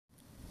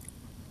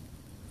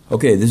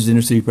Okay, this is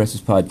Inner City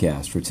Press's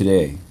podcast for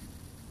today,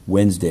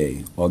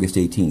 Wednesday, August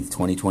 18th,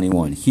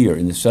 2021, here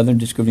in the Southern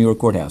District of New York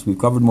Courthouse. We've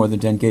covered more than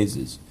 10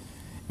 cases,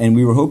 and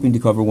we were hoping to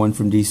cover one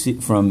from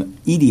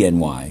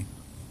EDNY.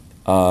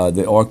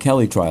 The R.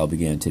 Kelly trial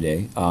began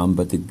today,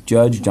 but the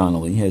Judge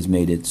Donnelly has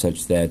made it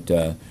such that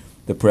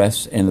the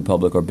press and the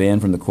public are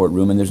banned from the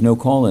courtroom, and there's no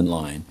call-in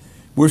line.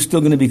 We're still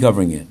going to be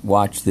covering it.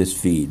 Watch this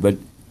feed. But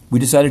we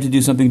decided to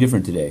do something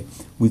different today.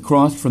 We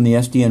crossed from the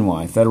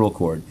SDNY, federal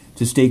court,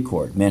 to state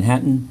court,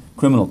 Manhattan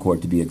Criminal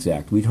Court to be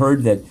exact. We'd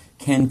heard that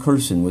Ken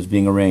Kurson was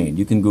being arraigned.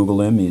 You can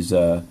Google him. He's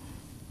a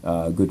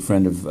good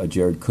friend of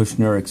Jared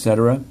Kushner,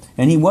 etc.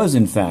 And he was,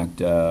 in fact,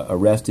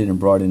 arrested and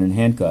brought in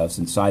handcuffs,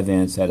 and Cy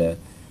Vance had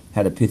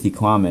a pithy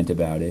comment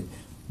about it.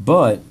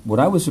 But what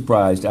I was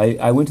surprised,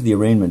 I went to the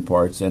arraignment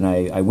parts, and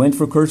I went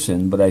for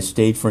Kurson, but I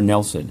stayed for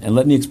Nelson. And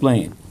let me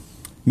explain.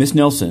 Miss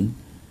Nelson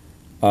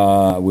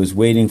was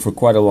waiting for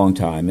quite a long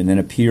time and then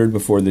appeared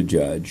before the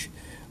judge.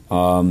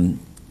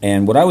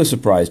 And what I was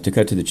surprised, to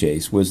cut to the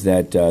chase, was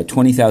that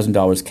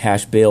 $20,000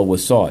 cash bail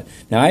was sought.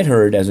 Now, I'd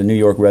heard as a New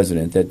York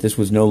resident that this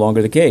was no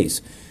longer the case.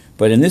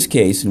 But in this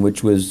case, in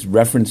which was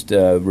referenced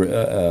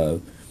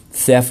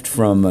theft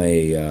from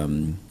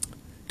a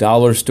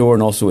dollar store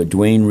and also a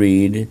Duane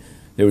Reade,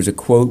 there was a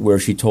quote where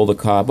she told a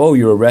cop, "Oh,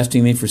 you're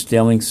arresting me for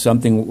stealing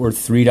something worth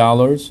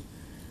 $3?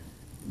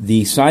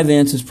 The Cy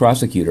Vance's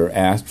prosecutor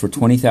asked for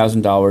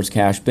 $20,000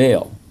 cash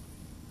bail.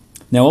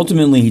 Now,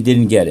 ultimately, he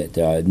didn't get it.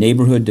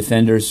 Neighborhood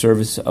Defenders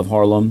Service of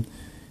Harlem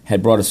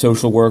had brought a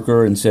social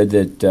worker and said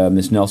that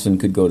Miss Nelson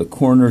could go to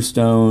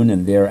Cornerstone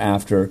and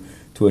thereafter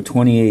to a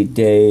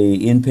 28-day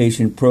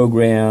inpatient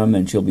program,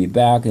 and she'll be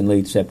back in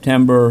late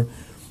September.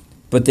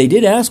 But they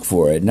did ask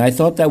for it, and I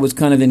thought that was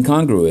kind of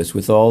incongruous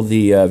with all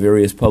the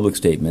various public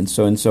statements.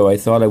 So I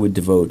thought I would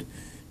devote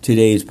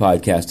today's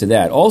podcast to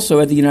that. Also,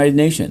 at the United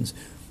Nations,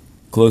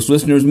 close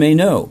listeners may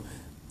know,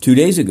 2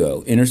 days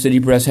ago, Inner City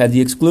Press had the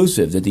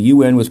exclusive that the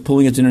UN was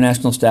pulling its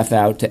international staff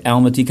out to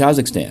Almaty,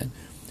 Kazakhstan.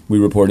 We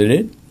reported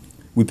it.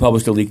 We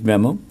published a leaked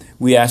memo.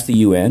 We asked the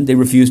UN. They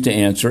refused to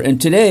answer.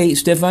 And today,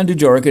 Stefan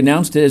Dujarric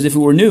announced it as if it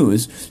were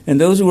news. And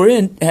those who were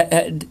in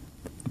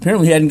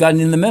apparently hadn't gotten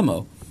in the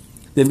memo.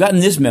 They've gotten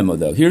this memo,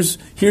 though. Here's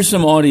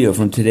some audio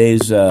from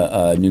today's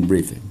noon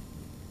briefing.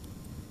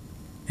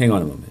 Hang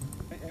on a moment.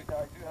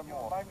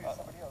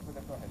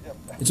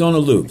 It's on a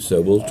loop,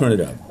 so we'll turn it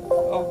up.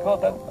 Oh,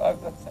 God,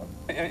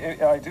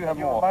 I do have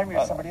more. Remind me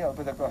of somebody else,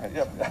 but go ahead.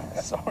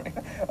 Yeah, sorry.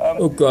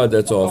 Oh, God,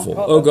 that's awful.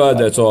 Oh, God,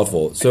 that's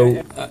awful.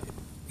 So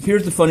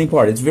here's the funny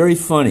part. It's very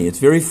funny. It's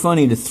very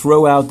funny to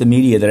throw out the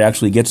media that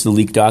actually gets the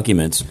leaked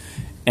documents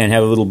and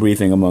have a little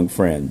briefing among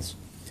friends.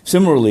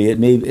 Similarly,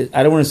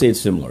 I don't want to say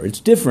it's similar. It's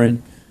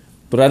different,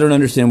 but I don't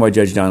understand why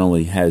Judge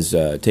Donnelly has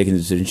taken the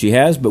decision she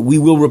has, but we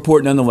will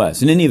report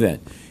nonetheless. In any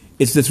event,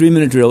 it's the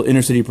 3-minute drill,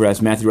 Inner City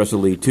Press, Matthew Russell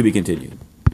Lee, to be continued.